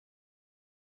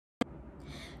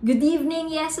Good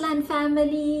evening, Yesland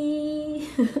family!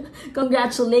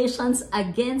 Congratulations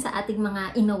again sa ating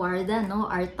mga inawarda, no?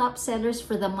 Our top sellers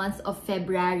for the month of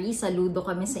February. Saludo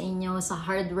kami sa inyo, sa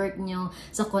hard work nyo,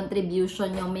 sa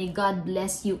contribution nyo. May God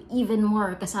bless you even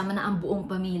more, kasama na ang buong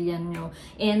pamilya nyo.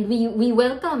 And we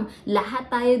welcome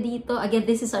lahat tayo dito. Again,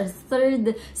 this is our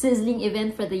third Sizzling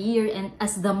event for the year. And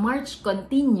as the March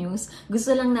continues,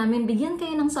 gusto lang namin bigyan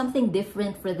kayo ng something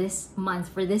different for this month,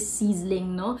 for this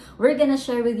Sizzling, no? We're gonna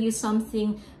share with you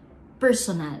something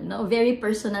personal, no? Very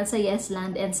personal sa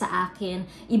Yesland and sa akin.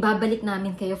 Ibabalik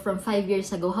namin kayo from 5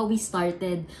 years ago, how we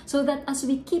started, so that as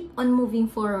we keep on moving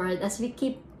forward, as we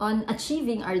keep on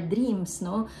achieving our dreams,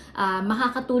 no?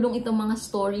 Makakatulong itong mga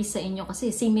stories sa inyo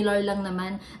kasi similar lang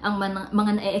naman ang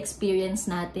mga na-experience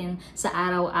natin sa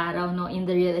araw-araw, no, in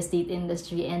the real estate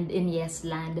industry and in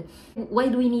Yesland.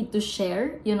 Why do we need to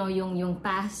share, you know, yung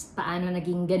past, paano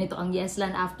naging ganito ang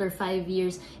Yesland after 5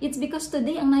 years? It's because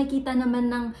today, ang nakikita naman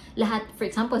ng lahat, for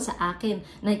example, sa akin,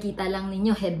 nakikita lang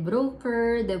ninyo head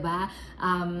broker, 'di ba?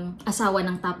 Asawa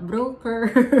ng top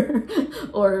broker,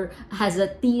 or has a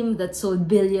team that sold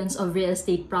billions of real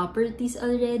estate properties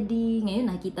already.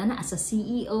 Ngayon, nakita na as a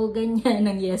CEO, ganyan,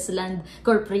 ng Yesland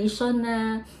Corporation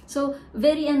na. So,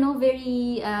 very,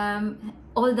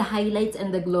 all the highlights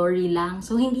and the glory lang.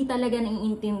 So, hindi talaga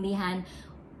naiintindihan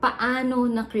paano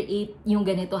na-create yung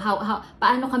ganito,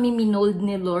 paano kami minold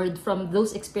ni Lord from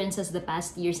those experiences the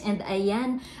past years. And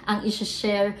ayan ang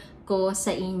i-share ko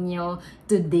sa inyo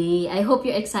today. I hope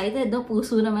you're excited, no?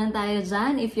 Puso naman tayo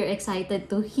dyan if you're excited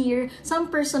to hear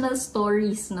some personal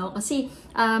stories, no? Kasi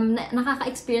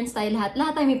nakaka-experience tayo lahat.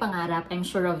 Lahat tayo may pangarap, I'm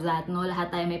sure of that, no?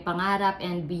 Lahat tayo may pangarap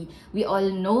and we all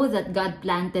know that God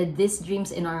planted these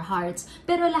dreams in our hearts.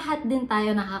 Pero lahat din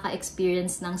tayo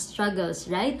nakaka-experience ng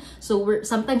struggles, right? So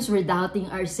sometimes we're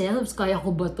doubting ourselves. Kaya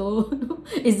ko ba to?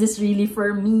 Is this really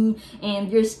for me?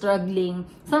 And you're struggling.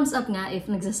 Thumbs up nga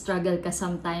if nagsa-struggle ka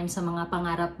sometimes sa mga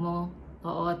pangarap mo.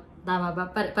 Oo, tama ba?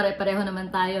 Pare-pareho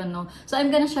naman tayo, no? So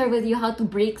I'm gonna share with you how to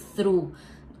break through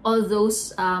all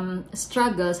those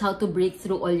struggles, how to break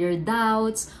through all your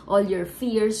doubts, all your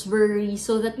fears, worries,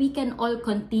 so that we can all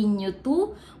continue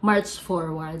to march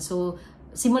forward. So,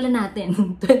 simulan natin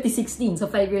 2016, so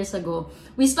 5 years ago.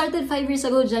 We started 5 years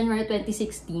ago, January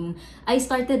 2016. I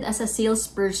started as a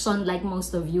salesperson like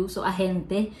most of you, so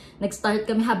ahente.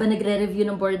 Nag-start kami habang nagre-review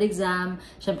ng board exam.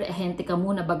 Syempre, ahente ka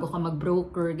muna bago ka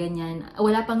mag-broker, ganyan.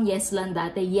 Wala pang Yesland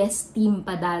dati, Yes Team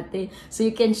pa dati. So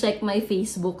you can check my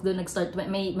Facebook doon, nag-start,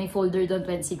 may folder doon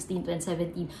 2016,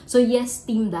 2017. So Yes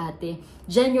Team dati.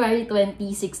 January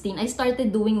 2016, I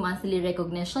started doing monthly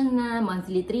recognition na,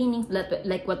 monthly training,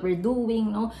 like what we're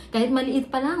doing, no? Kahit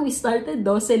maliit pa lang, we started,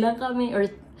 12 lang kami, or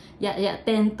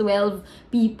 10, 12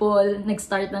 people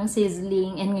nag-start ng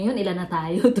Sizzling, and ngayon ilan na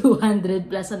tayo? 200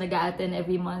 plus na nag-a-attend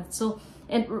every month. So,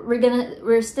 and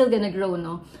we're still gonna grow,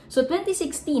 no? So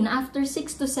 2016, after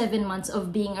 6 to 7 months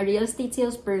of being a real estate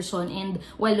salesperson and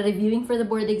while reviewing for the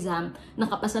board exam,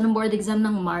 nakapasa ng board exam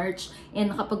ng March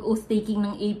and nakapag-oath taking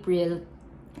ng April,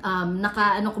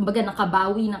 kumbaga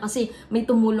nakabawi na kasi may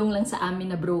tumulong lang sa amin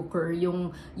na broker,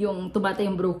 yung tumata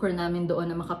yung broker namin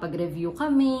doon na makapag-review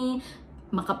kami,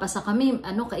 makapasa kami,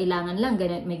 kailangan lang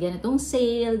may ganitong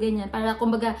sale, ganyan, para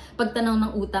kumbaga pagtanaw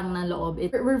ng utang na loob.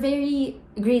 We're very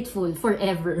grateful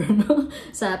forever, no?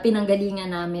 Sa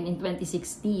pinanggalingan namin in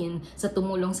 2016, sa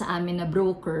tumulong sa amin na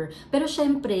broker. Pero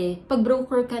syempre, pag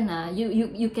broker ka na,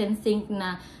 you can think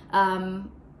na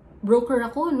broker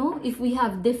ako, no? If we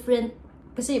have different,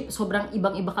 kasi sobrang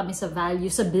ibang-iba kami sa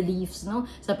values, sa beliefs, no?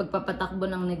 Sa pagpapatakbo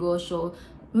ng negosyo,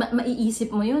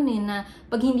 maiisip mo yun na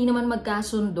pag hindi naman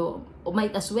magkasundo,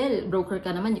 might as well, broker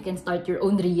ka naman, you can start your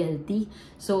own realty.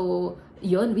 So,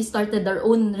 yun, we started our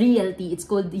own realty. It's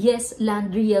called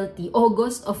Yesland Realty,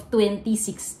 August of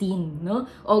 2016, no?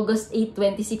 August 8,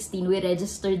 2016, we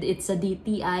registered it sa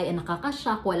DTI and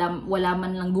nakakashock, wala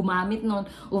man lang gumamit noon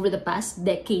over the past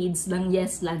decades ng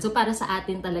Yesland. So, para sa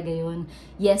atin talaga yun,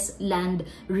 Yesland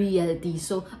Realty.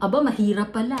 So,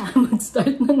 mahirap pala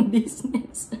mag-start ng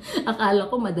business. Akala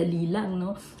ko madali lang,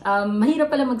 no?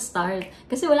 Mahirap pala mag-start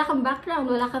kasi wala kang background,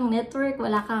 wala kang network,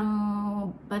 wala kang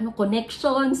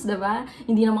connections, diba?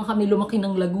 Hindi naman kami lumaki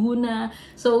ng Laguna.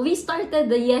 So, we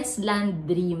started the Yesland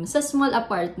Dream sa small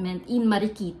apartment in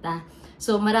Marikita.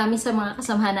 So marami sa mga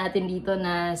kasamahan natin dito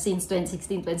na since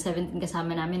 2016, 2017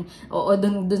 kasama namin, oo,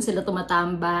 dun sila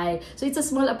tumatambay. So it's a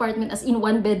small apartment, as in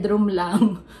 1 bedroom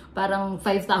lang. Parang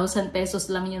 5,000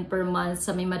 pesos lang yun per month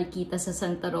sa may Marikita sa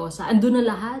Santa Rosa. Andun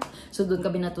na lahat. So doon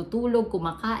kami natutulog,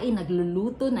 kumakain,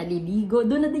 nagluluto, naliligo.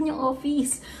 Doon na din yung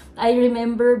office. I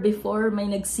remember before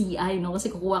may nag-CI, no?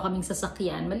 Kasi kukuha kaming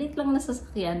sasakyan. Maliit lang na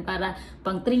sasakyan para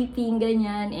pang tripping,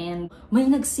 ganyan. And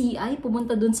may nag-CI,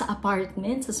 pumunta doon sa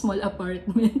apartment, sa small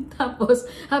apartment. Tapos,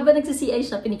 habang nagsi-CI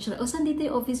siya, pinicture, oh, saan dito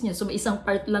yung office niyo? So may isang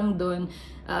part lang doon.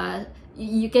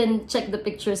 You can check the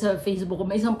picture sa Facebook.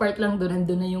 May isang part lang doon,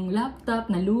 nandun na yung laptop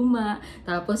na luma,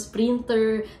 tapos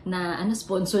printer na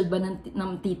sponsored ba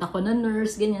ng tita ko na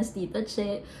nurse, ganyan, si Tita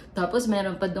Che. Tapos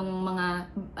meron pa dong mga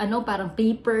parang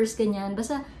papers, ganyan.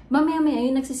 Basta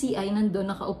mamaya-maya yung nagsi-CI, nandun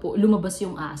nakaupo, lumabas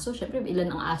yung aso. Syempre,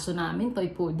 ilan ang aso namin,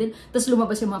 toy poodle. Tapos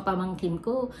lumabas yung mga pamangkin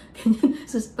ko. Ganyan.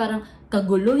 So parang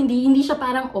kagulo, hindi siya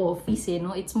parang office,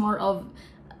 no? It's more of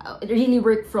really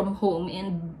work from home,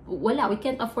 and we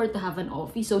can't afford to have an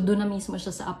office, so doon na mismo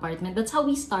siya sa apartment. That's how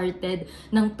we started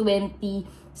ng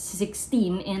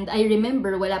 2016, and I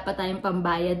remember wala pa tayong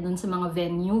pambayad dun sa mga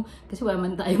venue kasi wala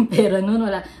man tayong pera nun,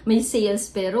 may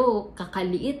sales pero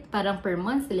kakaliit, parang per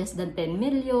month less than 10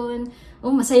 million. Oh,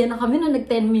 masaya na kami nung nag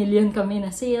 10 million kami na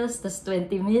sales, tas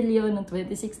 20 million noong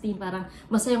 2016, parang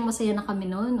masaya na kami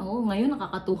noon. Oh, ngayon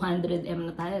nakaka 200M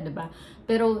na tayo, diba?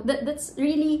 Pero that's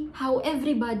really how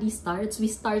everybody starts. We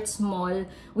start small,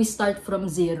 we start from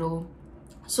zero.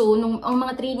 So ang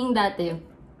mga training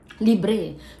dati,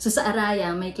 libre. So sa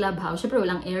Araya, may clubhouse. Syempre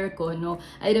walang aircon, no?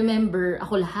 I remember,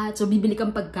 ako lahat. So bibili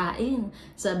kang pagkain.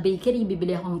 Sa bakery,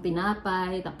 bibili akong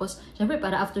tinapay. Tapos, syempre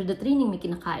para after the training, may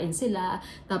kinakain sila.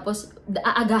 Tapos,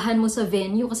 aagahan mo sa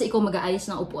venue kasi ikaw mag-aayos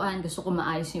ng upuan. Gusto ko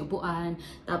maayos yung upuan.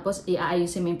 Tapos,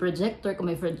 iaayusin mo yung projector, kung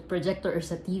may projector or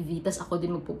sa TV. Tapos ako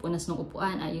din magpupunas ng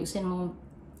upuan. Ayusin mo,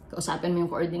 kausapin mo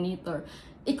yung coordinator.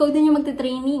 Ikaw din yung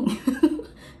magte-training.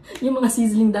 Yung mga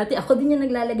Sizzling dati, ako din yung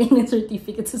naglalagay ng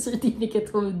certificate sa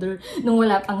certificate holder nung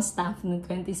wala pang staff noong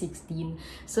 2016.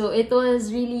 So it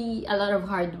was really a lot of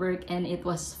hard work and it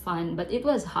was fun. But it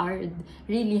was hard,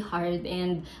 really hard.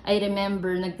 And I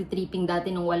remember nagtitripping dati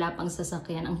nung wala pang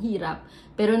sasakyan. Ang hirap.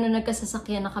 Pero nung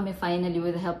nagkasasakyan na kami finally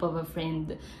with the help of a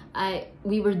friend,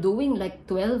 we were doing like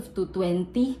 12 to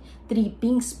 20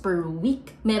 trippings per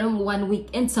week. Merong 1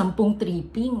 weekend, 10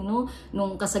 tripping, no?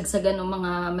 Nung kasagsagan ng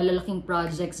mga malalaking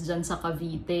projects dyan sa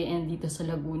Cavite and dito sa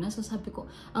Laguna. So sabi ko,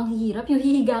 ang hirap. Yung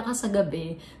hihiga ka sa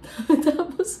gabi.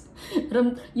 Tapos,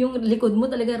 yung likod mo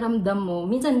talaga ramdam mo.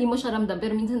 Minsan hindi mo siya ramdam,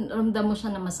 pero minsan ramdam mo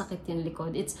siya na masakit yung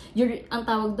likod. Ang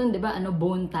tawag doon, di ba?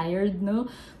 Bone tired, no?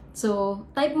 So,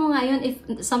 type mo ngayon if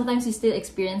sometimes you still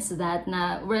experience that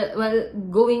na while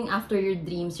going after your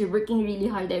dreams, you're working really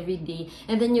hard every day,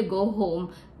 and then you go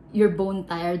home, you're bone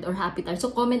tired or happy tired.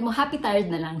 So, comment mo, happy tired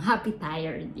na lang. Happy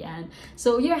tired. Yan.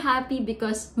 So, you're happy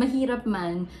because mahirap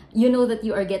man, you know that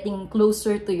you are getting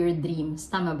closer to your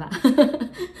dreams. Tama ba?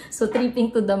 So,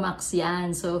 tripping to the max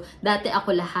yan. So, dati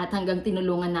ako lahat, hanggang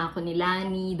tinulungan na ako ni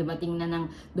Lani, dumating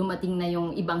na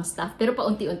yung ibang staff. Pero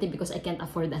paunti-unti because I can't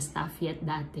afford a staff yet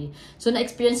dati. So,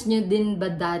 na-experience nyo din ba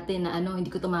dati na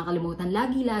hindi ko ito makakalimutan.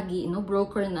 Lagi-lagi,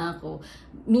 broker na ako.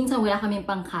 Minsan wala kaming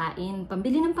pangkain,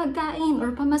 pambili ng pagkain, or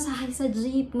pamasahe sa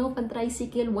jeep,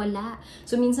 pan-tricycle, wala.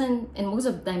 So minsan, and most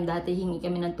of the time dati, hingi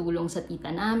kami ng tulong sa tita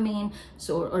namin,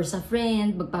 so, or sa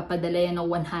friend, magpapadala yan ng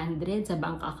 100 sa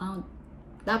bank account.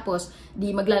 Tapos, di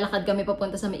maglalakad kami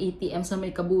papunta sa may ATM sa may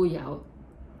Kabuyaw.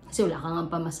 Kasi wala kang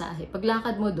pamasahe.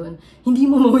 Paglakad mo doon, hindi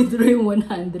mo ma-withdraw yung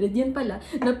 100. Yan pala,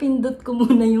 napindot ko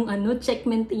muna yung check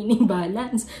maintaining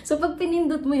balance. So pag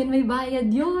pinindot mo yun, may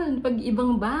bayad yun. Pag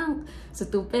ibang bank, so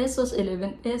 2 pesos,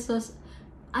 11 pesos,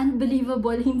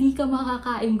 unbelievable, hindi ka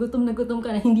makakain, gutom na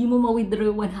hindi mo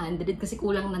ma-withdraw 100 kasi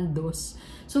kulang ng dos.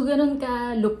 So ganun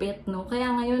ka lupit, no?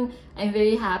 Kaya ngayon, I'm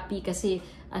very happy kasi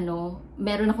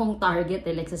meron akong target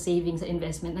like sa savings, sa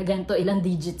investment na ganito, ilang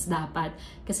digits dapat.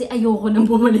 Kasi ayoko nang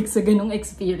bumalik sa ganung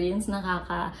experience,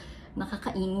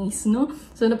 nakakainis, no?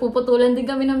 So, napuputulan din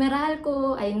kami ng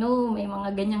Meralco. I know, may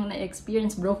mga ganyang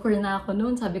na-experience. Broker na ako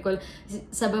noon. Sabi ko,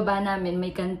 sa baba namin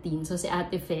may canteen. So, si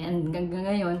Ate Fe, hanggang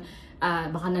ngayon,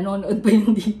 baka nanonood pa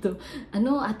yun dito.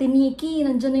 Ate Nikki,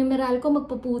 nandyan na yung Meralco,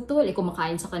 magpuputol.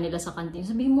 Kumakain sa kanila sa canteen.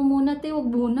 Sabihin mo muna, wag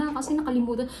muna. Kasi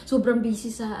nakalimutan. Sobrang busy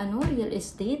sa real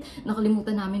estate.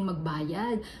 Nakalimutan namin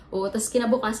magbayad. Tas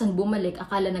kinabukasan, bumalik.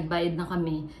 Akala nagbayad na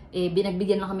kami.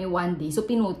 Binagbigyan na kami 1 day. So,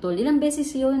 pinutol. Ilang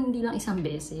beses yun? Hindi lang isang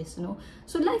beses, no?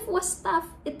 So, life was tough.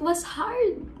 It was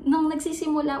hard. Nung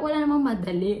nagsisimula, wala namang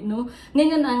madali, no?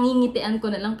 Ngayon, nangingitian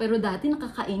ko na lang. Pero dati,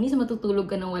 nakakainis. Matutulog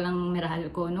ka ng walang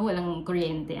Meralco, no? Walang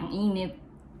kuryente, ang init.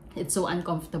 It's so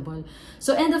uncomfortable.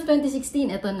 So end of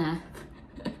 2016, eto na.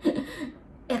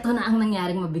 Eto na ang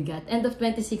nangyaring mabigat. End of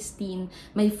 2016,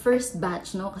 my first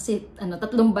batch, no? Kasi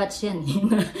tatlong batch yan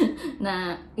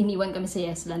na iniwan kami sa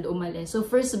Yesland, umalis. So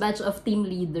first batch of team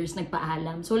leaders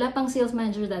nagpaalam. So wala pang sales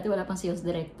manager dati, wala pang sales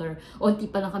director. Unti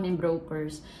pa lang kami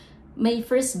brokers. May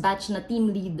first batch na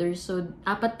team leaders. So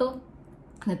 4 to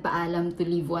nagpaalam to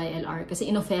leave YLR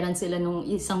kasi inofferan sila nung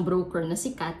isang broker na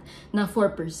sikat na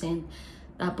 4%.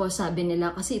 Tapos sabi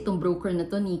nila, kasi itong broker na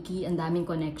to, Nikki, ang daming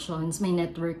connections, may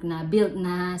network na, built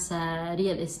na sa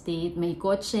real estate, may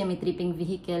kotse, may tripping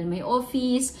vehicle, may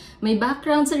office, may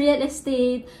background sa real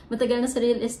estate, matagal na sa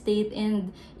real estate, and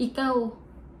ikaw,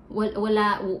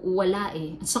 wala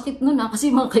eh. Sakit nun kasi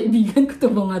mga kaibigan ko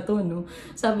to mga to, no?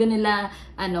 Sabi nila,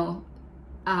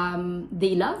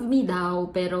 they love me daw,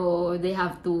 pero they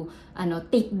have to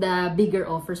take the bigger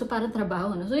offer. So parang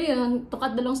trabaho, no? So yun, to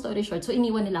cut the long story short, so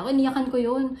iniwan nila ako. Iniyakan ko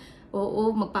yun.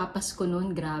 Oo, magpapasko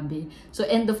nun, grabe. So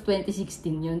end of 2016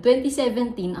 yun.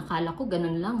 2017, akala ko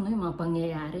ganun lang, no, yung mga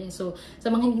pangyayari. So sa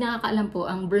mga hindi nakakaalam po,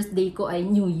 ang birthday ko ay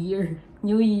New Year.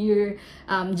 New Year,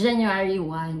 January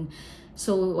 1.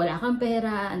 So, wala kang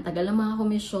pera, ang tagal ng mga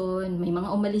komisyon, may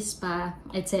mga umalis pa,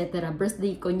 etc.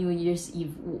 Birthday ko, New Year's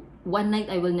Eve. One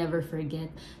night I will never forget.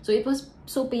 So, it was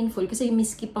so painful kasi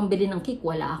miski pang bili ng cake,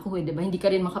 wala ako eh, diba? Hindi ka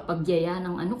rin makapagyaya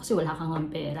ng kasi wala kang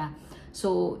pera.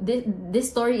 So, this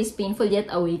story is painful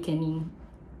yet awakening.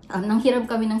 Nanghiram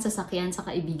kami ng sasakyan sa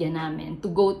kaibigan namin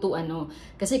to go to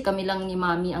kasi kami lang ni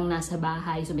Mami ang nasa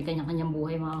bahay, so may kanya-kanyang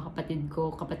buhay mga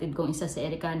kapatid ko isa si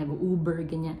Erica nag-Uber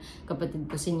ganyan, kapatid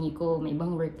ko si Nico may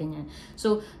ibang work ganyan.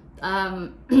 So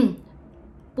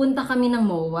punta kami ng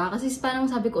MOA kasi parang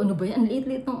sabi ko ano ba yan, ang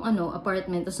liit-liit ng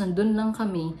apartment, tapos nandun lang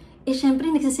kami. Eh, syempre,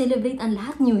 nagsa-celebrate ang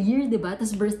lahat, New Year, diba?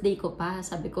 Tapos birthday ko pa.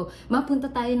 Sabi ko, mapunta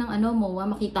tayo ng MOA,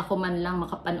 makita ko man lang,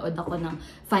 makapanood ako ng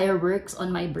fireworks on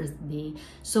my birthday.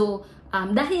 So,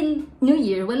 dahil New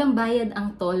Year, walang bayad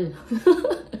ang toll.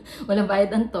 Walang bayad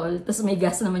ang toll, tapos may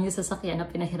gas naman yung sasakyan na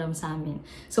pinahiram sa amin.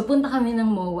 So, punta kami ng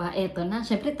MOA, eto na,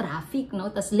 syempre, traffic, no?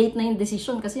 Tapos late na yung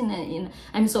decision kasi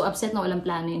I'm so upset na walang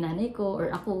plano yung nanay ko, or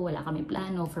ako, wala kami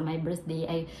plano for my birthday.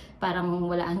 Ay, parang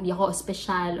hindi ako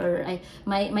special, or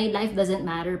my life doesn't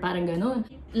matter, parang ganun.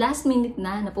 Last minute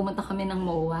na pumunta kami ng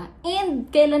MOA, and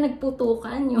kailan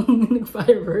nagputukan yung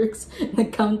nag-fireworks,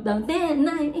 nag-countdown, 10,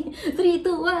 9, 8, 3,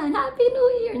 2, 1, Happy New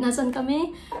Year! Nasaan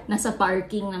kami? Nasa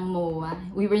parking ng MOA.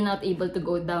 We were not able to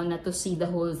go down na to see the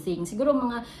whole thing. Siguro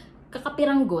mga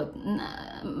kakapiranggot na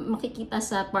makikita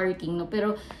sa parking, no?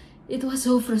 Pero it was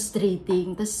so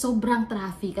frustrating. Tapos sobrang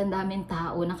traffic, ang daming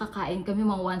tao. Nakakain kami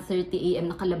mga 1:30 AM,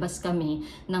 nakalabas kami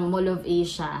ng Mall of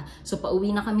Asia. So pauwi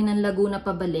na kami ng Laguna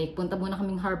pabalik. Punta muna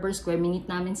kaming Harbor Square. Minute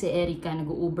namin si Erica,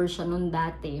 nag-Uber siya noon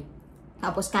dati.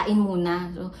 Tapos kain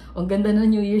muna. So, ang ganda ng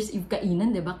New Year's Eve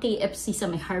kainan, diba? KFC sa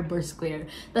may Harbor Square.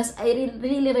 Tapos I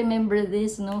really remember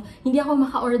this, no? Hindi ako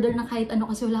maka-order ng kahit ano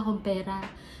kasi wala akong pera.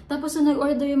 Tapos so,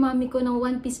 nag-order yung mami ko ng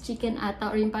 1-piece chicken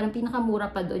ata, or yung parang pinakamura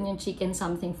pa doon yung chicken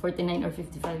something 49 or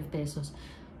 55 pesos.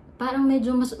 Parang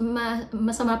medyo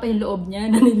masama pa yung loob niya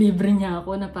na nilibre niya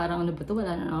ako na parang ano ba to,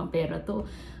 wala na naman pera to.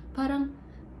 Parang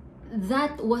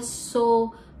that was so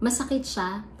masakit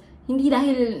siya. Hindi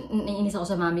dahil naiinis ako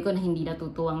sa mami ko na hindi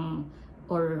natutuwang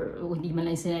or hindi man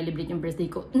lang sinelebrate yung birthday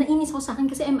ko. Naiinis ako sa akin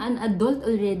kasi I'm an adult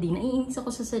already. Naiinis ako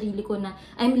sa sarili ko na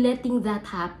I'm letting that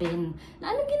happen.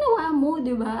 Na anong ginawa mo,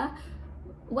 di ba?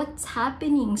 What's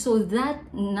happening? So that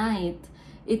night,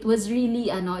 it was really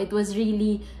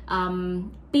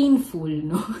painful,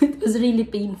 no? It was really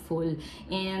painful.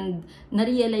 And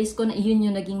na-realize ko na yun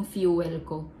yung naging fuel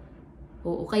ko.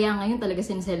 Oo, kaya ngayon talaga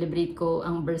sincelebrate ko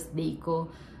ang birthday ko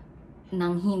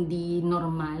nang hindi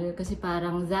normal, kasi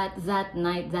parang that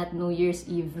night, that New Year's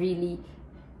Eve really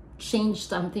changed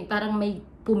something. Parang may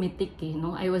pumitik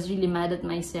no? I was really mad at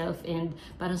myself, and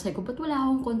parang sabi ko, ba't wala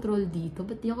akong control dito?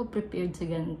 Ba't di ako prepared sa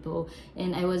ganito?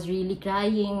 And I was really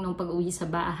crying nung pag-uwi sa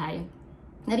bahay.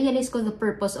 Na-realize ko the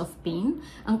purpose of pain.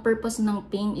 Ang purpose ng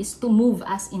pain is to move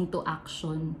us into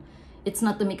action. It's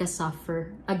not to make us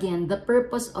suffer. Again, the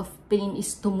purpose of pain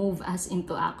is to move us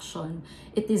into action.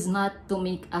 It is not to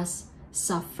make us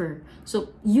suffer.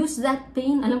 So, use that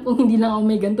pain. Alam kong hindi lang ako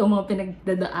may ganito mga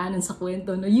pinagdadaanan sa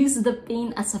kwento, no? Use the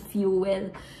pain as a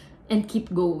fuel and keep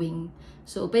going.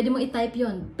 So, pwede mo i-type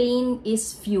yon. Pain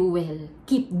is fuel.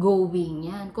 Keep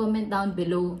going. Yan. Comment down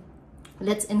below.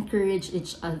 Let's encourage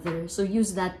each other. So,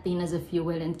 use that pain as a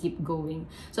fuel and keep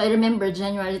going. So, I remember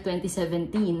January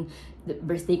 2017, the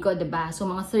birthday ko, diba? So,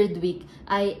 mga third week,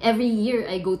 every year,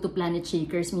 I go to Planet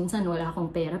Shakers. Minsan, wala akong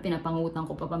pera, pinapangutang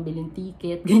ko pa pambiling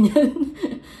ticket, ganyan.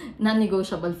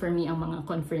 Non-negotiable for me ang mga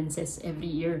conferences every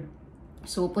year.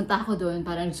 So, punta ako doon,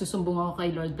 parang nagsusumbong ako kay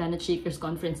Lord, Planet Shakers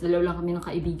Conference. Dalawa lang kami ng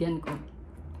kaibigan ko,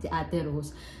 si Ate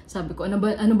Rose. Sabi ko, ano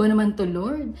ba naman to,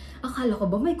 Lord? Akala ko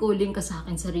ba may calling ka sa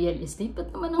akin sa real estate?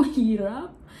 Ba't naman ang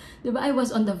hirap? Diba? I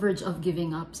was on the verge of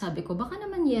giving up. Sabi ko, baka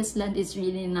naman yes, land is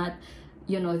really not,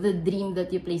 you know, the dream that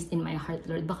you placed in my heart,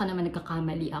 Lord. Baka naman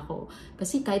nagkakamali ako.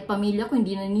 Kasi kahit pamilya ko,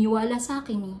 hindi naniniwala sa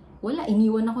akin eh. Wala,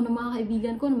 iniwan ako ng mga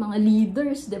kaibigan ko, ng mga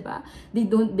leaders, diba? They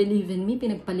don't believe in me,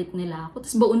 pinagpalit nila ako.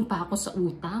 Tapos baon pa ako sa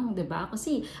utang, diba?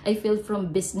 Kasi I failed from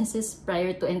businesses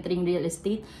prior to entering real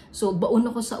estate. So, baon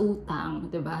ako sa utang,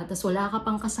 diba? Tapos wala ka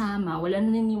pang kasama, wala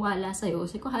naniniwala sa'yo.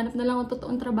 Sabi ko, hanap na lang ang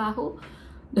totoong trabaho.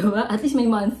 Diba? At least may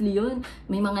monthly yun.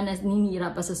 May mga naninira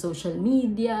pa sa social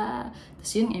media.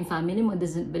 Tapos yun, yung family mo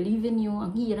doesn't believe in you.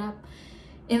 Ang hirap.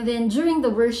 And then, during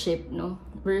the worship,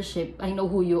 I know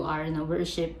who you are na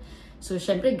worship. So,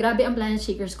 syempre, grabe ang Planet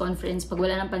Shakers Conference. Pag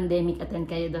wala ng pandemic, attend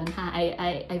kayo doon.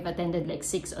 I've attended like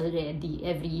 6 already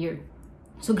every year.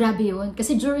 So, grabe yun.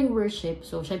 Kasi during worship,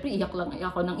 so, syempre, iyak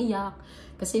ako ng iyak.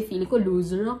 Kasi feeling ko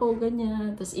loser ako,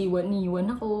 ganyan. Tapos, iwan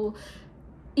ako.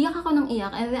 Iyak ako ng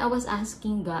iyak. And then, I was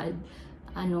asking God,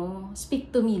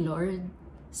 speak to me, Lord.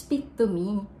 Speak to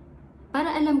me.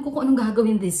 Para alam ko kung anong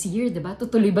gagawin this year, diba?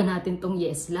 Tutuloy ba natin tong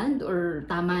yes land or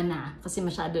tama na? Kasi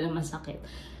masyado na masakit.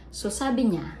 So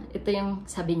sabi niya, ito yung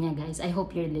sabi niya guys, I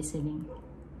hope you're listening.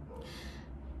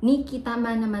 Nikki,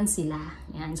 tama naman sila.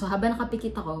 Yan. So habang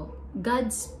nakapikit ako,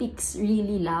 God speaks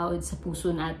really loud sa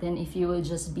puso natin if you will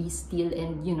just be still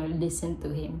and, you know, listen to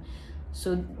Him.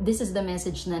 So this is the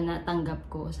message na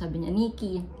natanggap ko. Sabi niya,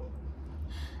 Nikki,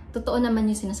 totoo naman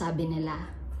yung sinasabi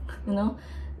nila. You know?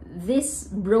 This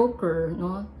broker,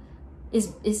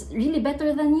 is really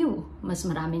better than you. Mas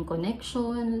maraming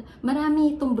connection.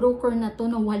 Marami itong broker na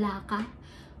to na wala ka.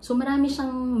 So marami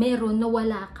siyang meron na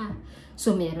wala ka.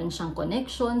 So meron siyang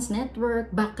connections,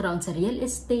 network, background sa real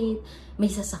estate,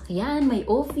 may sasakyan, may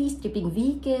office, tripping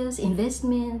vehicles,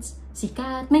 investments,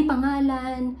 sikat, may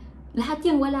pangalan. Lahat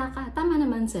yun wala ka. Tama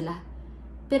naman sila.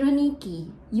 Pero Nikki,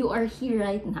 you are here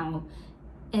right now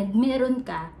and meron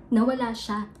ka na wala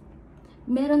siya.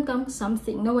 Meron kang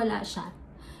something na wala siya.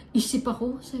 Isip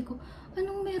ako, sabi ko,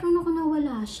 anong meron ako na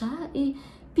wala siya?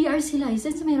 PRC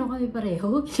license, meron kami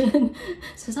pareho.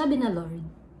 So sabi na Lord,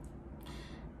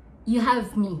 you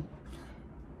have me.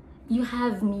 You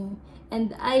have me.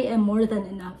 And I am more than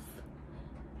enough.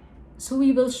 So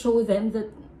we will show them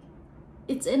that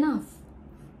it's enough.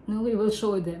 No, we will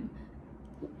show them.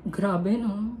 Grabe,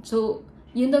 no? So,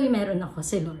 yun daw yung meron ako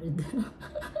si Lord.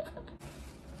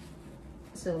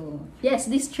 So, yes,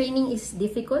 this training is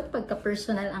difficult pagka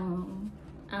personal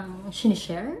ang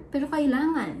sinishare, pero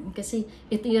kailangan kasi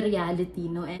ito yung reality,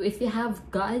 no? And if you have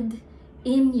God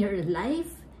in your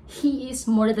life, He is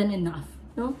more than enough,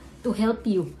 no? To help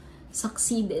you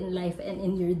succeed in life and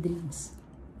in your dreams.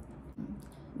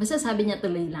 Basta sabi niya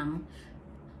tuloy lang.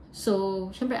 So,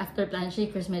 syempre after Planet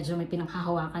Shakers, medyo may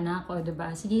pinanghahawakan na ako,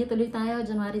 diba? Sige, tuloy tayo,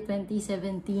 January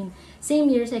 2017. Same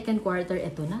year, second quarter,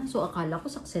 eto na. So, akala ko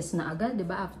success na agad,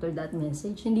 diba? After that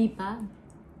message, hindi pa.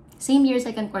 Same year,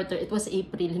 second quarter, it was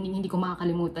April, hindi ko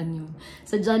makakalimutan yun.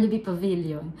 Sa Jollibee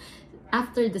Pavilion,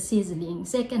 after the Sizzling,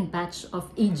 second batch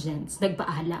of agents,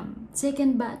 nagpaalam.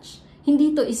 Second batch,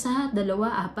 hindi to isa,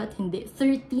 dalawa, apat, hindi.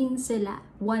 13 sila,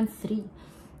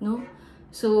 1-3, no?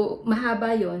 So,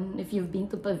 mahaba yon if you've been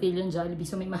to Pavilion Jollibee.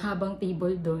 So, may mahabang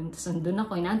table doon. Tapos, andun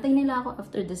ako. Inaantay nila ako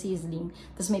after the Sizzling.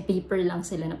 Tapos, may paper lang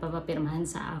sila na papapirmahan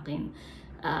sa akin.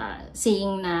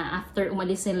 Saying na after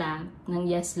umalis sila ng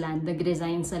Yes Land,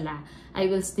 nag-resign sila, I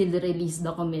will still release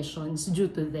the commissions due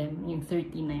to them. Yung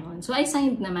 13 na yun. So, I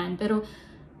signed naman. Pero,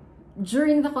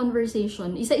 during the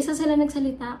conversation, isa-isa sila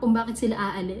nagsalita kung bakit sila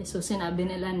aalis. So, sinabi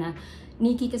nila na,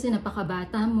 Nikki, kasi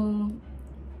napakabata mo,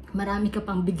 marami ka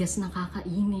pang bigas na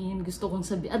kakainin. Gusto kong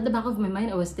sabi, at the back of my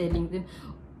mind, I was telling them,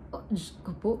 oh,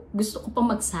 gusto ko pang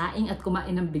magsaing at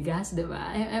kumain ng bigas, diba?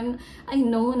 I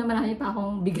know na marami pa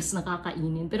akong bigas na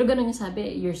kakainin. Pero ganun yung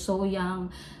sabi, you're so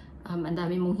young, ang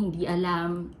dami mong hindi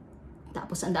alam,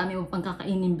 tapos ang dami mong pang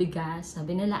kakainin bigas.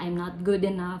 Sabi nila, I'm not good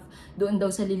enough. Doon daw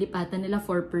sa lilipatan nila,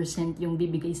 4% yung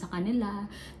bibigay sa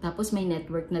kanila. Tapos may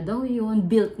network na daw yun,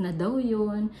 built na daw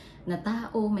yun, na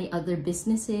tao, may other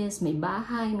businesses, may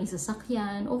bahay, may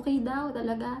sasakyan, okay daw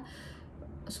talaga.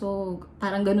 So,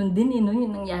 parang ganun din no?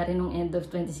 Yung nangyari nung end of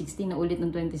 2016 na ulit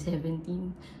ng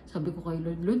 2017. Sabi ko kay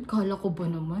Lord, kala ko ba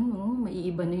naman,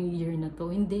 maiiba na yung year na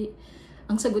to? Hindi.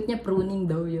 Ang sagot niya, pruning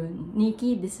daw yun.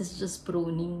 Nikki, this is just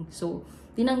pruning. So,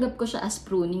 tinanggap ko siya as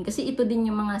pruning kasi ito din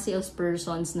yung mga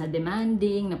salespersons na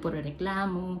demanding, na puro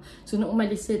reklamo. So, nung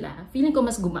umalis sila, feeling ko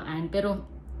mas gumaan. Pero,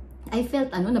 I felt,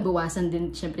 nabawasan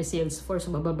din, syempre, sales force.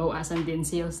 So, mababawasan din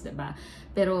sales, diba?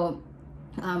 Pero,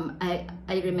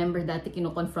 I remember dati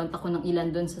kino-confront ako ng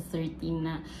ilan doon sa 13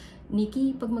 na,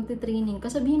 Nikki, pag magte-training ka,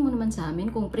 sabihin mo naman sa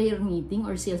amin kung prayer meeting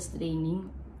or sales training.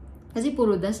 Kasi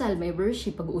puro dasal, may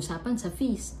worship, pag-uusapan sa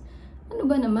feast. Ano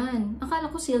ba naman? Akala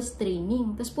ko sales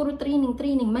training. Tapos puro training,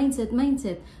 mindset.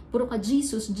 Puro ka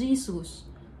Jesus.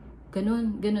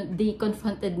 Ganun. They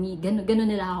confronted me. Ganun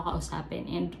nila ako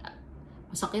kausapin. And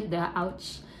masakit,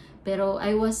 ouch. Pero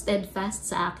I was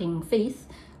steadfast sa aking faith,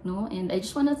 no? And I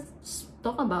just wanna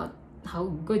talk about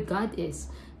how good God is.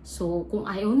 So, kung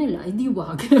ayaw nila, di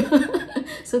wag.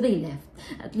 So, they left.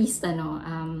 At least,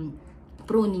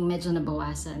 pruning medyo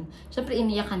nabawasan. Siyempre,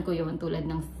 iniyakan ko yun tulad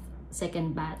ng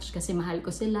second batch kasi mahal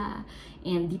ko sila.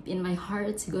 And deep in my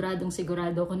heart, sigurado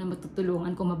ako na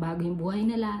matutulungan ko mabago yung buhay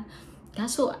nila.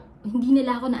 Kaso, hindi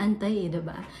nila ako naantay,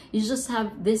 diba? You just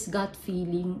have this gut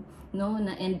feeling, no,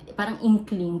 and parang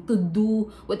inkling to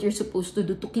do what you're supposed to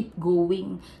do, to keep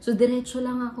going. So diretso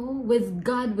lang ako with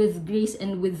God, with grace,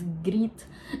 and with grit.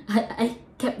 I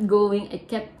kept going, I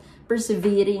kept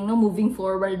persevering, no, moving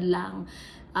forward lang.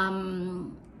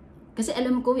 Kasi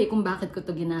alam ko kung bakit ko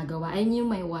to ginagawa. I knew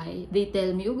my why. They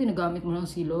tell me, ginagamit mo lang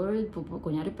si Lord,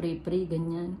 kunyari pray,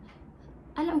 ganyan.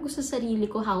 Alam ko sa sarili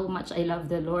ko how much I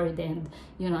love the Lord, and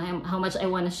how much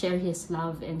I want to share His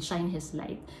love and shine His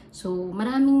light. So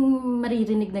maraming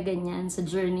maririnig na ganyan sa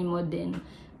journey mo din,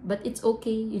 but it's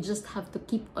okay. You just have to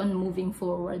keep on moving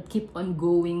forward, keep on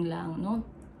going lang, no?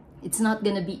 It's not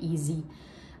gonna be easy.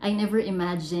 I never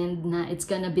imagined na it's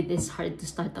gonna be this hard to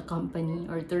start a company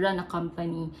or to run a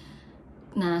company,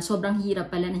 na sobrang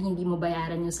hirap pala na hindi mo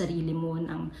bayaran yung sarili mo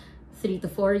ng 3 to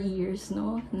 4 years,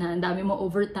 no? Na ang dami mo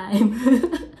overtime.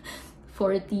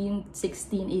 14,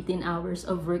 16, 18 hours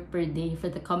of work per day for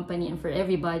the company and for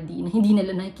everybody na hindi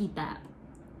nila nakikita.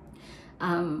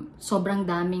 Sobrang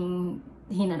daming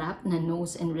hinarap na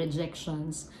no's and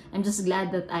rejections. I'm just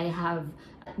glad that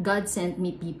God sent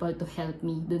me people to help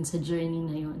me dun sa journey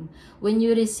na yun. When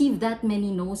you receive that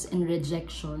many no's and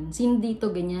rejections, hindi dito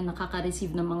ganyan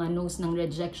nakaka-receive ng mga no's, ng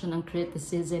rejection, ng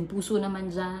criticism. Puso naman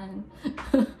dyan.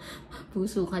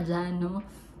 Puso ka dyan, no?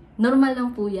 Normal lang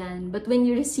po yan. But when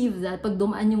you receive that, pag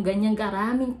dumaan yung ganyang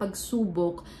karaming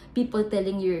pagsubok, people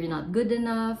telling you you're not good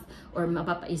enough, or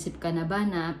mapapaisip ka na ba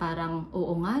na parang,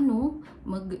 oo nga no,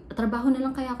 magtrabaho na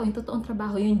lang kaya ako, yung totoong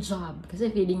trabaho, yung job.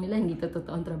 Kasi feeling nila hindi to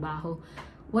totoong trabaho.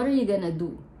 What are you gonna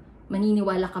do?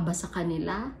 Maniniwala ka ba sa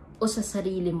kanila o sa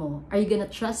sarili mo? Are you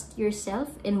gonna trust yourself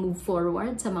and move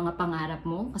forward sa mga pangarap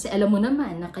mo? Kasi alam mo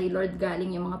naman na kay Lord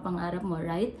galing yung mga pangarap mo,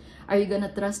 right? Are you gonna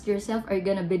trust yourself? Are you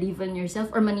gonna believe in yourself?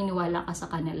 Or maniniwala ka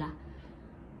sa kanila?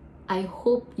 I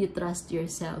hope you trust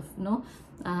yourself, no?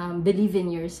 Believe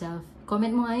in yourself.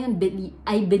 Comment mo nga yan,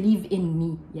 I believe in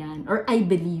me. Yan. Or I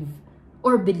believe.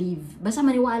 Or believe. Basta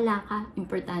maniwala ka.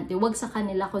 Importante. Huwag sa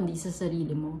kanila, kundi sa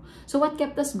sarili mo. So what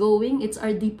kept us going? It's our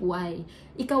deep why.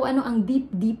 Ikaw, ano ang deep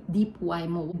why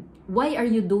mo? Why are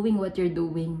you doing what you're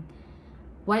doing?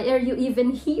 Why are you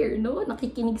even here, no?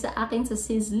 Nakikinig sa akin sa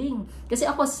Sizzling. Kasi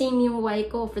ako, same yung why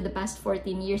ko. For the past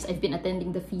 14 years, I've been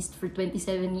attending the feast for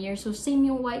 27 years. So same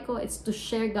yung why ko. It's to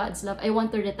share God's love. I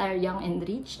want to retire young and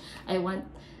rich. I want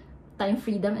time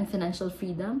freedom and financial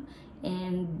freedom.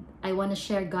 And I want to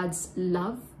share God's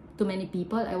love to many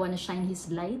people. I want to shine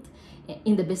His light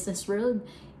in the business world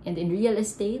and in real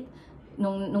estate.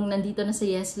 Nung nandito na sa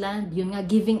Yesland, yun nga,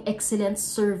 giving excellent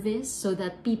service so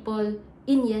that people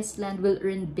in Yesland will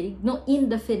earn big, no, in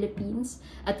the Philippines.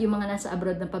 At yung mga nasa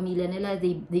abroad na pamilya nila,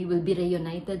 they will be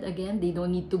reunited again. They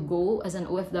don't need to go as an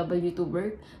OFW to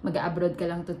work. Mag-abroad ka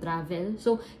lang to travel.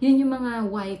 So, yun yung mga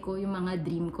why ko, yung mga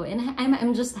dream ko. And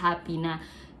I'm just happy na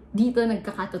dito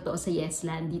nagkakatotoo sa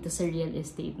Yesland, dito sa real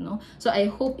estate, no? So,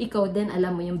 I hope ikaw din,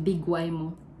 alam mo yung big why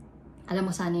mo. Alam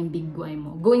mo sana yung big why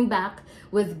mo. Going back,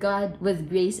 with God,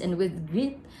 with grace, and with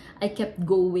grit, I kept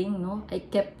going, no? I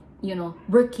kept,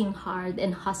 working hard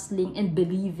and hustling and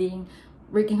believing.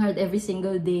 Working hard every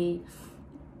single day.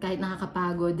 Kahit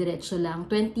nakakapagod, diretso lang.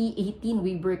 2018,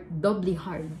 we worked doubly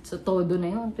hard. So, todo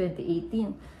na yun,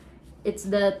 2018. It's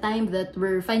the time that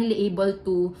we're finally able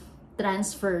to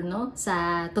transfer, no,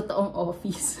 sa totoong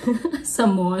office sa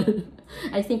mall.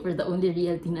 I think we're the only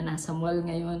realty na nasa mall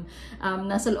ngayon.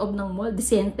 Nasa loob ng mall,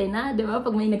 disente na, di ba?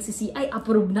 Pag may nagsisi, ay,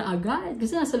 approve na agad.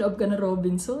 Kasi nasa loob ka ng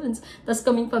Robinsons. Tapos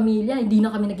kaming pamilya, hindi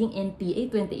na kami naging NPA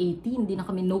 2018. Hindi na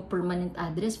kami no permanent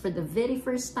address. For the very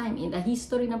first time in the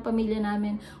history ng pamilya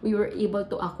namin, we were able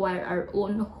to acquire our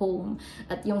own home.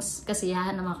 At yung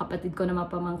kasiyahan ng mga kapatid ko, na mga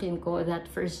pamangkin ko, that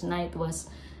first night was,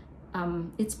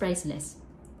 it's priceless.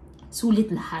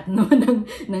 Sulit lahat, no,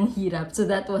 ng hirap. So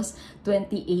that was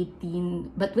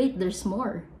 2018. But wait, there's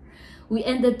more. We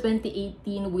ended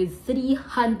 2018 with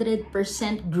 300%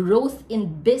 growth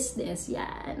in business.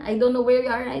 Yan. I don't know where you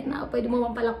are right now. Pwede mo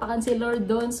mampalakpakan si Lord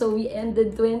doon. So we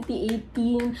ended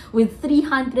 2018 with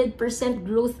 300%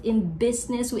 growth in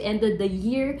business. We ended the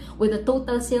year with a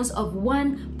total sales of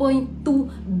 1.2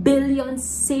 billion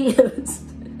sales.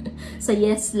 Sa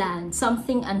Yesland,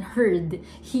 something unheard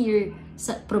here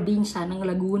sa probinsya ng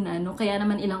Laguna, no? Kaya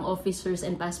naman ilang officers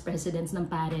and past presidents ng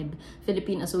PAREB,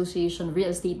 Philippine Association Real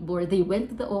Estate Board, they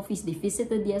went to the office, they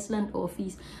visited Yesland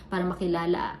office para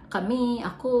makilala kami,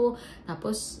 ako,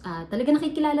 tapos talaga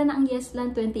nakikilala na ang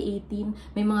Yesland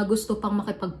 2018. May mga gusto pang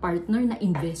makipag-partner na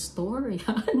investor,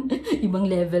 yan, ibang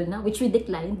level na, which we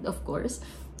declined, of course.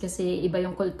 Kasi iba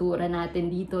yung kultura natin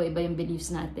dito, iba yung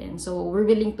beliefs natin. So, we're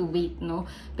willing to wait, no?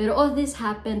 Pero all this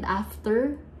happened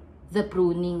after the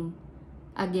pruning.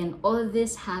 Again, all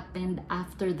this happened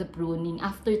after the pruning,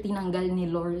 after tinanggal ni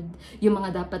Lord yung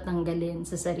mga dapat tanggalin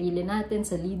sa sarili natin,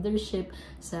 sa leadership,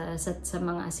 sa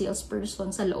mga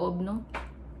salesperson, sa loob, no?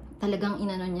 Talagang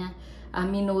inano niya,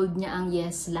 minold niya ang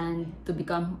Yesland to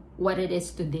become what it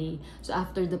is today. So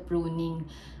after the pruning,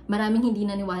 maraming hindi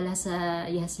naniwala sa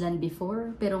Yesland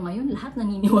before, pero ngayon lahat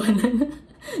naniniwala na.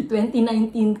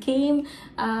 2019 came,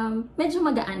 medyo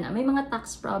magaan na. May mga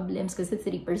tax problems kasi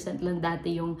 3% lang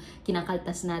dati yung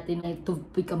kinakaltas natin to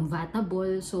become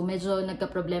vatable. So medyo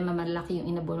nagka-problema, malaki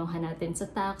yung inabulonghan natin sa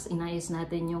tax, inayos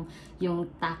natin yung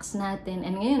tax natin.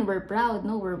 And ngayon we're proud,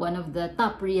 no? We're one of the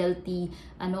top realty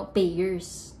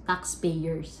payers,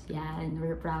 taxpayers. Yan,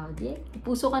 we're proud. Yeah,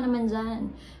 puso ka naman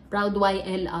dyan. Proud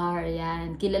YLR,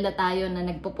 yan. Kilala tayo na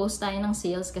nagpo-post tayo ng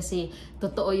sales kasi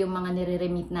totoo yung mga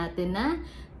nire-remit natin na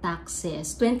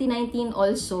taxes. 2019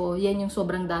 also, yan yung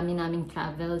sobrang dami naming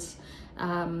travels.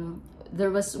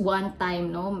 There was one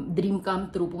time, no, dream come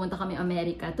true, pumunta kami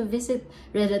America to visit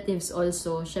relatives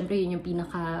also. Syempre, yun yung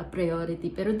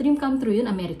pinaka-priority. Pero dream come true yun,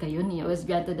 America yun. I was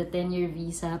granted a 10-year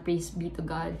visa, praise be to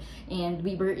God. And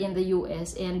we were in the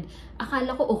US. And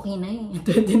akala ko okay na eh,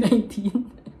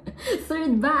 2019.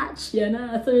 Third batch, yan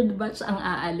na, third batch ang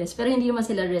aalis. Pero hindi naman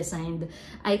sila resigned.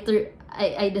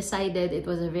 I decided it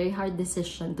was a very hard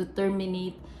decision to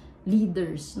terminate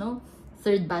leaders, no?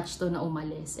 Third batch to na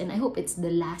umalis. And I hope it's the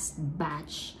last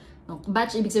batch. No?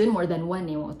 Batch, ibig sabihin more than one,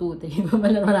 2, 3.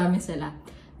 Marami sila.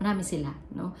 Marami sila,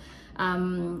 no?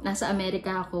 Nasa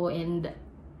Amerika ako and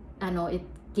it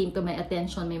came to my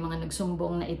attention, may mga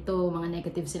nagsumbong na ito, mga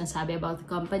negative sinasabi about the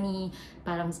company,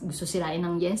 parang gusto sirain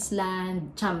ng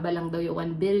Yesland, tsamba lang daw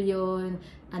yung 1 billion,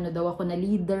 daw ako na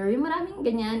leader, yung maraming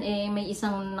ganyan, may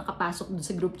isang nakapasok doon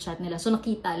sa group chat nila, so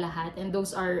nakita lahat, and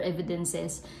those are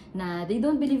evidences na they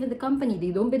don't believe in the company,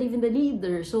 they don't believe in the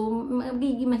leader, so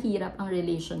magiging mahirap ang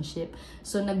relationship.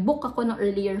 So nag-book ako ng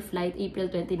earlier flight,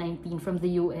 April 2019, from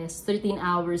the US, 13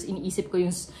 hours, iniisip ko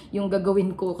yung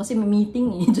gagawin ko, kasi may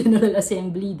meeting General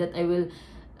Assembly that I will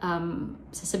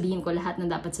sasabihin ko lahat na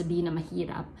dapat sabihin na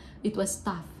mahirap. It was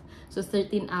tough. So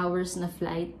 13 hours na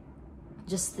flight,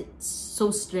 just so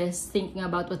stressed thinking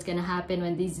about what's gonna happen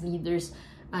when these leaders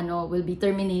will be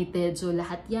terminated. So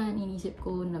lahat yan inisip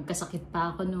ko, nagkasakit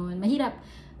pa ako noon. Mahirap.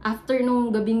 After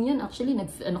nung gabing yun, actually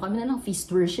kami na lang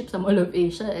feast worship sa Mall of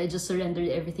Asia. I just surrendered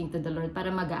everything to the Lord para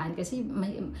magaan kasi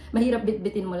mahirap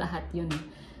bitbitin mo lahat yun.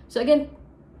 So again,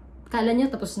 kala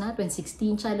nyo tapos na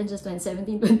 2016 challenges,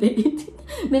 2017,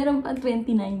 2018. Meron pa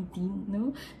 2019,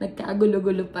 no?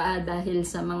 Nagkagulo-gulo pa dahil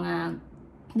sa mga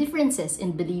differences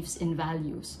in beliefs and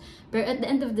values. Pero at the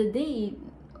end of the day,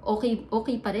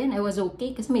 okay pa rin. I was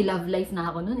okay kasi may love life na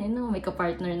ako noon, no? May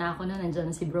ka-partner na ako noon.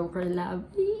 Nandiyan si Broker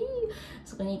Love.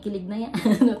 So kinikilig na yan.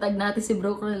 Tag natin si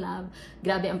Broker Love.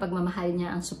 Grabe ang pagmamahal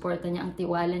niya, ang suporta niya, ang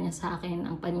tiwala niya sa akin,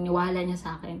 ang paniniwala niya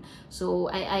sa akin. So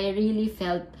I really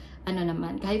felt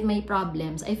naman, kahit may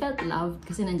problems, I felt loved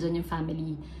kasi nandiyan yung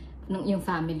family,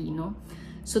 no?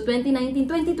 So 2019,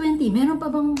 2020, meron pa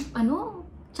bang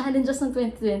challenges ng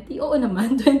 2020? Oo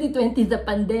naman, 2020, the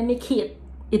pandemic hit.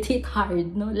 It hit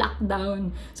hard, no?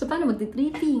 Lockdown. So, paano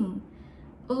magti-tripping?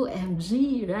 OMG,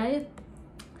 right?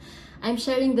 I'm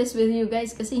sharing this with you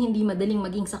guys kasi hindi madaling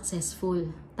maging successful.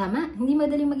 Tama? Hindi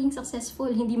madaling maging successful.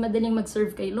 Hindi madaling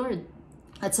mag-serve kay Lord.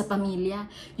 At sa pamilya,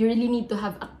 you really need to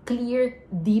have a clear,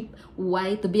 deep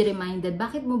why to be reminded,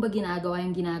 bakit mo ba ginagawa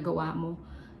yung ginagawa mo?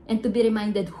 And to be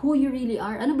reminded who you really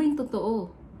are. Ano ba yung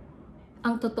totoo?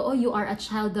 Ang totoo, you are a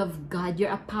child of God. You're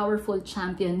a powerful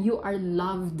champion. You are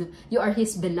loved. You are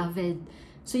His beloved.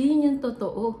 So, yun yung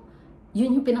totoo.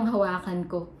 Yun yung pinanghawakan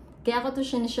ko. Kaya ako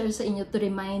to share sa inyo to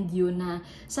remind you na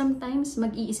sometimes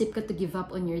mag-iisip ka to give up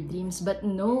on your dreams. But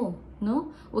no.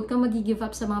 Huwag kang mag-give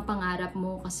up sa mga pangarap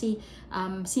mo kasi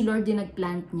si Lord yung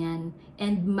nagplant niyan.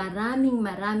 And maraming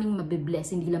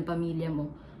mabibless, hindi lang pamilya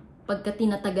mo. pagka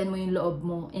tinatagan mo yung loob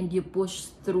mo and you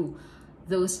push through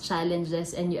those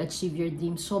challenges and you achieve your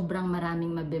dreams, sobrang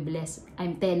maraming mabibless.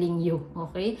 I'm telling you,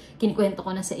 okay? Kinikwento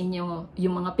ko na sa inyo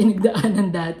yung mga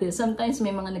pinagdaanan dati. Sometimes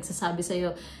may mga nagsasabi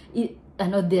sa'yo,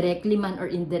 directly man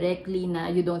or indirectly na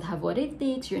you don't have what it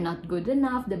takes, you're not good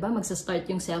enough, diba? Magsa-start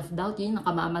yung self-doubt, yun,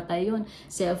 nakamamatay yun.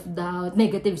 Self-doubt,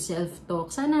 negative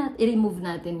self-talk. Sana i-remove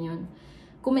natin yun.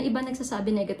 Kung may iba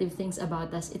nagsasabi negative things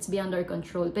about us, it's beyond our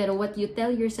control. Pero what you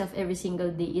tell yourself every single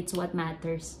day, it's what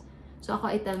matters. So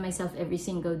ako, I tell myself every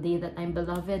single day that I'm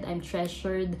beloved, I'm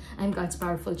treasured, I'm God's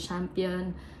powerful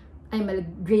champion, I'm a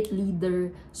great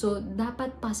leader. So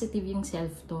dapat positive yung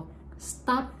self-talk.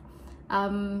 Stop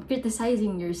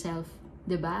criticizing yourself,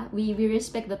 diba? We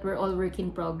respect that we're all work in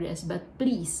progress, but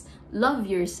please, love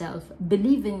yourself,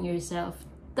 believe in yourself,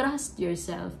 trust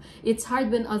yourself. It's hard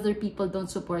when other people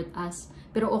don't support us,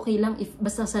 pero okay lang if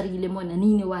basta sarili mo,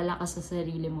 naniniwala ka sa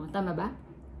sarili mo. Tama ba?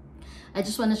 I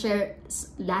just want to share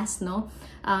last, no?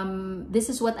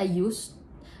 This is what I used.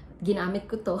 Ginamit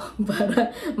ko to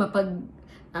para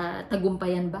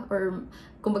tagumpayan ba? Or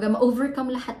kumbaga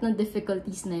ma-overcome lahat ng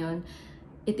difficulties na yon.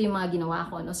 Ito yung mga ginawa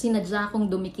ko, no? Sinadya akong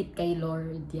dumikit kay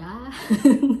Lord. Yeah.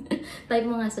 Type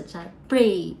mo nga sa chat.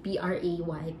 Pray.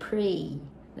 P-R-A-Y. Pray.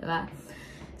 Diba?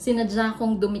 Sinadya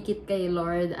kong dumikit kay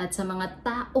Lord at sa mga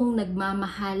taong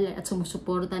nagmamahal at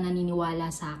sumusuporta, naniniwala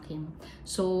sa akin.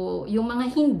 So, yung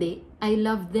mga hindi, I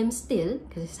love them still,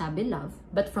 kasi sabi love,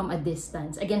 but from a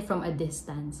distance. Again, from a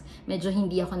distance. Medyo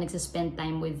hindi ako nagsispend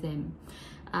time with them.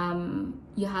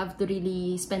 You have to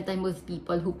really spend time with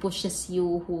people who pushes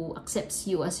you, who accepts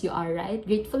you as you are, right?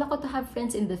 Grateful ako to have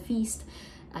friends in the feast.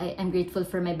 I'm grateful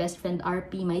for my best friend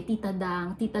RP, my Tita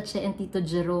Dang, Tita Che, and Tito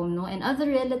Jerome, no? And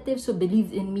other relatives who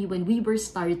believed in me when we were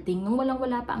starting, nung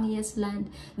walang-wala pa ang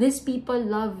Yesland. These people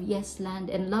love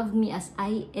Yesland and love me as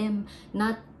I am,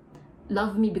 not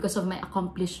love me because of my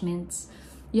accomplishments.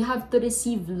 You have to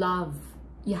receive love.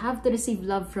 You have to receive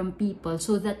love from people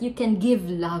so that you can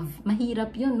give love.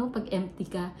 Mahirap yun, no? Pag empty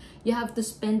ka. You have to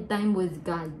spend time with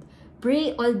God.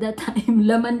 Pray all the time.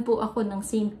 Laman po ako ng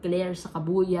St. Clair sa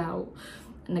Kabuyao.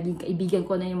 Naging kaibigan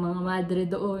ko na yung mga madre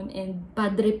doon, and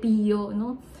Padre Pio,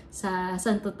 no, sa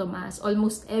Santo Tomas.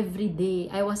 Almost every day,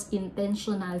 I was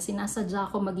intentional.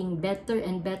 Sinasadya ko maging better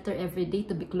and better every day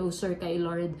to be closer kay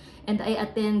Lord. And I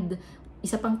attend,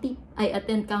 isa pang tip, I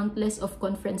attend countless of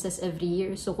conferences every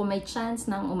year. So kung may chance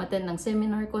nang umattend ng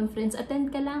seminar, conference,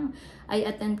 attend ka lang. I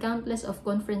attend countless of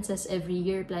conferences every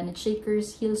year. Planet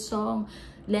Shakers, Hillsong,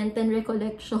 Lenten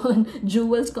Recollection,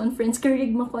 Jewels Conference,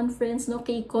 Kerigma Conference, no,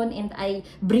 KCON, and I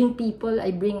bring people,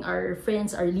 I bring our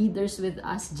friends, our leaders with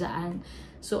us dyan.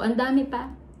 So, ang dami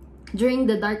pa. During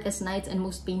the darkest nights and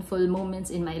most painful moments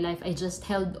in my life, I just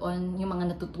held on yung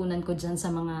mga natutunan ko dyan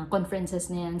sa mga conferences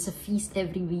na yan, sa feast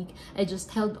every week. I just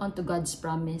held on to God's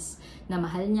promise na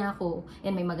mahal niya ako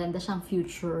and may maganda siyang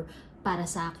future para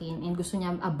sa akin, and gusto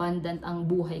niya abundant ang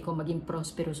buhay ko, maging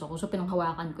prosperous ako. So,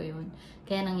 pinanghawakan ko yun.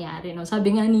 Kaya nangyari, no?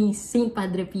 Sabi nga ni Saint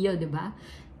Padre Pio, di ba?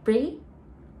 Pray,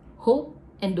 hope,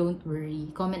 and don't worry.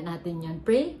 Comment natin yun.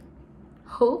 Pray,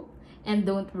 hope, and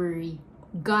don't worry.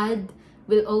 God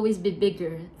will always be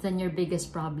bigger than your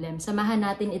biggest problem. Samahan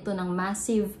natin ito ng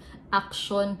massive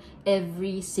action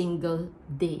every single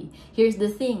day. Here's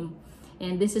the thing.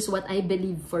 And this is what I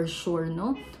believe for sure,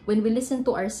 no? When we listen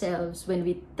to ourselves, when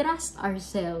we trust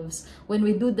ourselves, when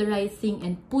we do the right thing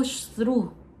and push through,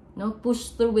 no?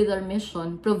 Push through with our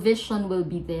mission, provision will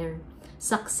be there.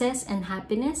 Success and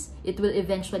happiness, it will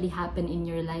eventually happen in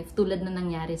your life, tulad na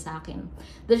nangyari sa akin.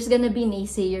 There's gonna be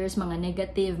naysayers, mga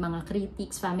negative, mga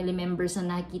critics, family members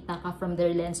na nakita ka from their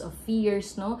lens of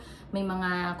fears, no? May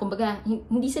mga, kumbaga,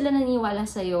 hindi sila naniniwala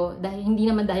sa'yo, dahil hindi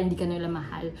hindi ka nila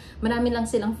mahal. Marami lang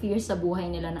silang fears sa buhay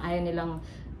nila na ayaw nilang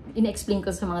ina-explain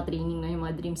ko sa mga training, no, yung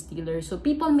mga dream stealers. So,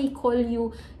 people may call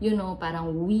you, you know, parang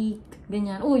weak,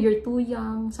 ganyan. Oh, you're too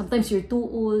young. Sometimes you're too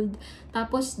old.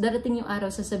 Tapos, darating yung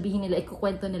araw, sasabihin nila,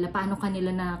 ikukwento nila, paano ka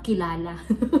nila nakilala.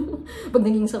 Pag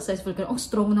naging successful ka, oh,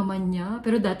 strong naman niya.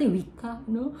 Pero dati, weak ka,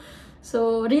 no?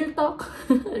 So, real talk.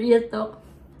 Real talk.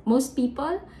 Most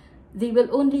people, they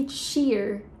will only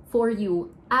cheer for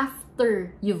you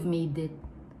after you've made it.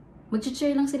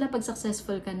 Mag-cheer lang sila pag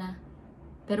successful ka na.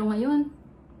 Pero ngayon,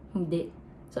 hindi.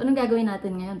 So, anong gagawin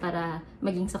natin ngayon para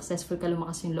maging successful ka,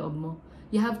 lumakas yung loob mo?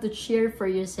 You have to cheer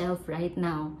for yourself right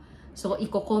now. So,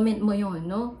 i-comment mo yun,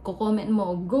 no? Ko-comment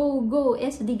mo, go, go,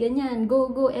 SD ganyan,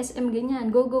 go, go, SM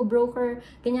ganyan, go, go, broker,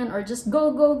 ganyan, or just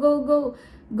go, go, go, go,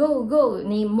 go, go,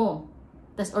 name mo.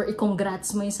 Or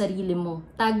i-congrats mo yung sarili mo.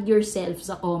 Tag yourself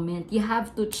sa comment. You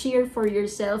have to cheer for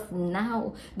yourself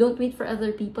now. Don't wait for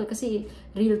other people kasi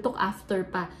real talk after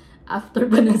pa. after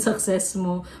ba ng success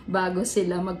mo bago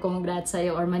sila mag-congrats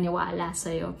sa'yo or maniwala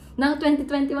sa'yo. Now,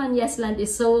 2021, Yesland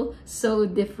is so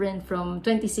different from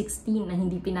 2016 na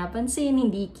hindi pinapansin,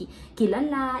 hindi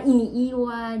kilala,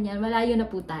 iniiwan, yan. Malayo na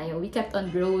po tayo. We kept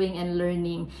on growing and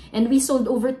learning. And we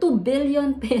sold over 2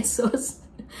 billion pesos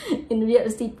in real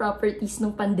estate properties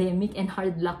nung pandemic and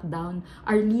hard lockdown.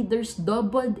 Our leaders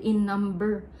doubled in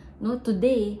number. No,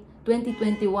 today,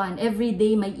 2021, every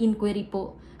day may inquiry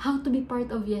po. How to be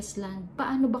part of Yesland?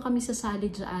 Paano ba kami sasali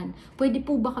dyan? Pwede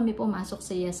po ba kami pumasok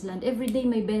sa Yesland? Everyday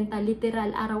may benta,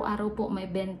 literal, araw-araw po may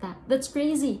benta. That's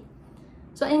crazy.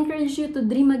 So I encourage you to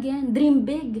dream again. Dream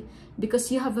big.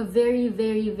 Because you have a very,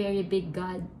 very, very big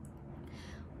God.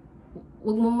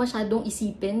 Huwag mo masyadong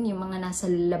isipin yung mga nasa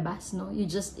labas, no?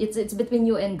 It's between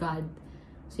you and God.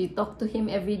 So you talk to Him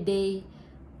every day.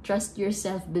 Trust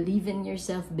yourself, believe in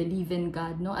yourself, believe in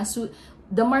God, no? As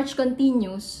the march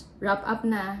continues, wrap up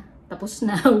na, tapos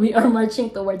na, we are marching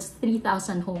towards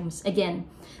 3,000 homes. Again,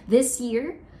 this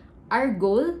year, our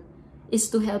goal is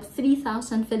to help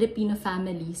 3,000 Filipino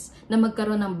families na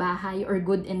magkaroon ng bahay or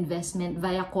good investment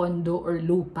via condo or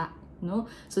lupa, no?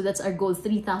 So that's our goal,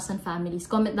 3,000 families.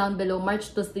 Comment down below,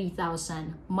 march to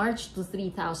 3,000. March to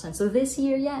 3,000. So this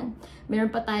year yan,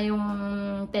 meron pa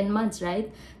tayong 10 months, right,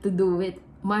 to do it.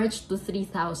 March to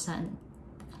 3,000.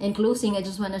 In closing, I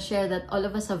just want to share that all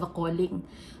of us have a calling.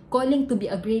 Calling to be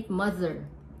a great mother,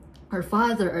 or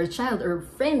father, or child, or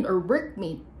friend, or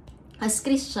workmate. As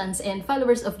Christians and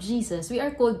followers of Jesus, we are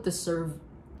called to serve,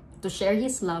 to share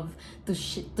His love, to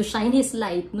shine His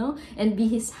light, no? And be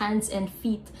His hands and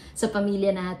feet sa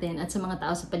pamilya natin at sa mga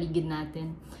tao sa paligid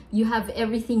natin. You have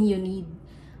everything you need.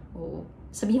 Oh,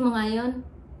 sabihin mo ngayon,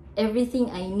 everything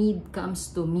I need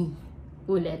comes to me.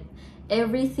 Ulit.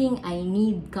 Everything I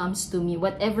need comes to me.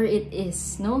 Whatever it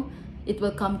is, no? It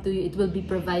will come to you. It will be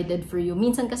provided for you.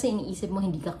 Minsan kasi iniisip mo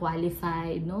hindi ka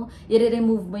qualified, no?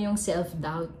 I-remove mo yung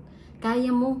self-doubt.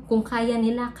 Kaya mo. Kung kaya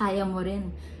nila, kaya mo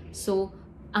rin. So,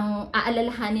 ang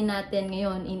aalalahanin natin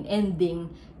ngayon in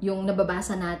ending, yung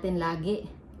nababasa natin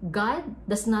lagi, God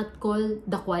does not call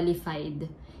the qualified.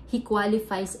 He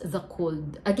qualifies the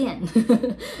called. Again,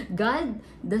 God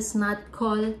does not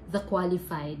call the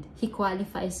qualified. He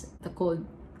qualifies the called.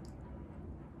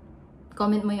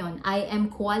 Comment mo yon. I am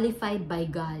qualified by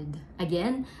God.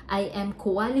 Again, I am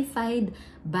qualified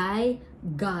by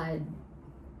God.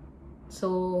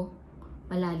 So,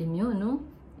 malalim yun, no?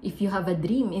 If you have a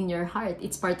dream in your heart,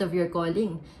 it's part of your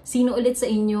calling. Sino ulit sa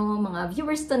inyo, mga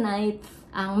viewers tonight,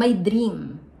 ang may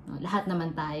dream? Lahat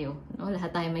naman tayo, no?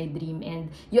 Lahat tayo may dream, and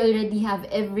you already have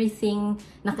everything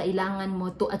na kailangan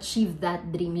mo to achieve that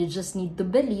dream. You just need to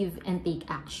believe and take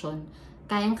action.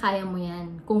 Kayang-kaya mo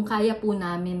yan. Kung kaya po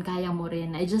namin, kaya mo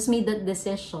rin. I just made that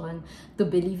decision to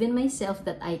believe in myself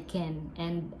that I can.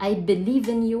 And I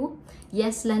believe in you.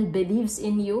 Yesland believes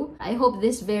in you. I hope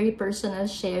this very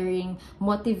personal sharing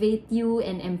motivate you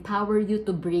and empower you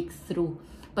to break through.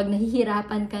 Pag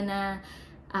nahihirapan ka na,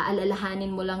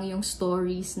 aalalahanin mo lang yung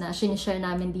stories na sinishare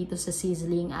namin dito sa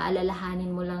Sizzling.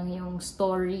 Aalalahanin mo lang yung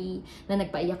story na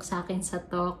nagpaiyak sa akin sa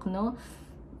talk, no?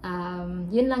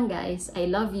 Yun lang, guys. I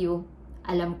love you.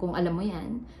 Alam kong alam mo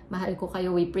yan. Mahal ko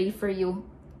kayo. We pray for you.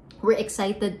 We're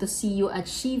excited to see you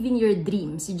achieving your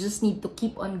dreams. You just need to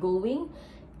keep on going.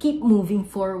 Keep moving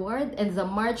forward. And the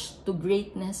march to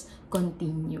greatness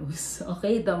continues.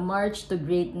 Okay? The march to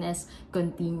greatness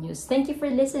continues. Thank you for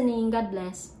listening. God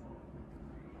bless.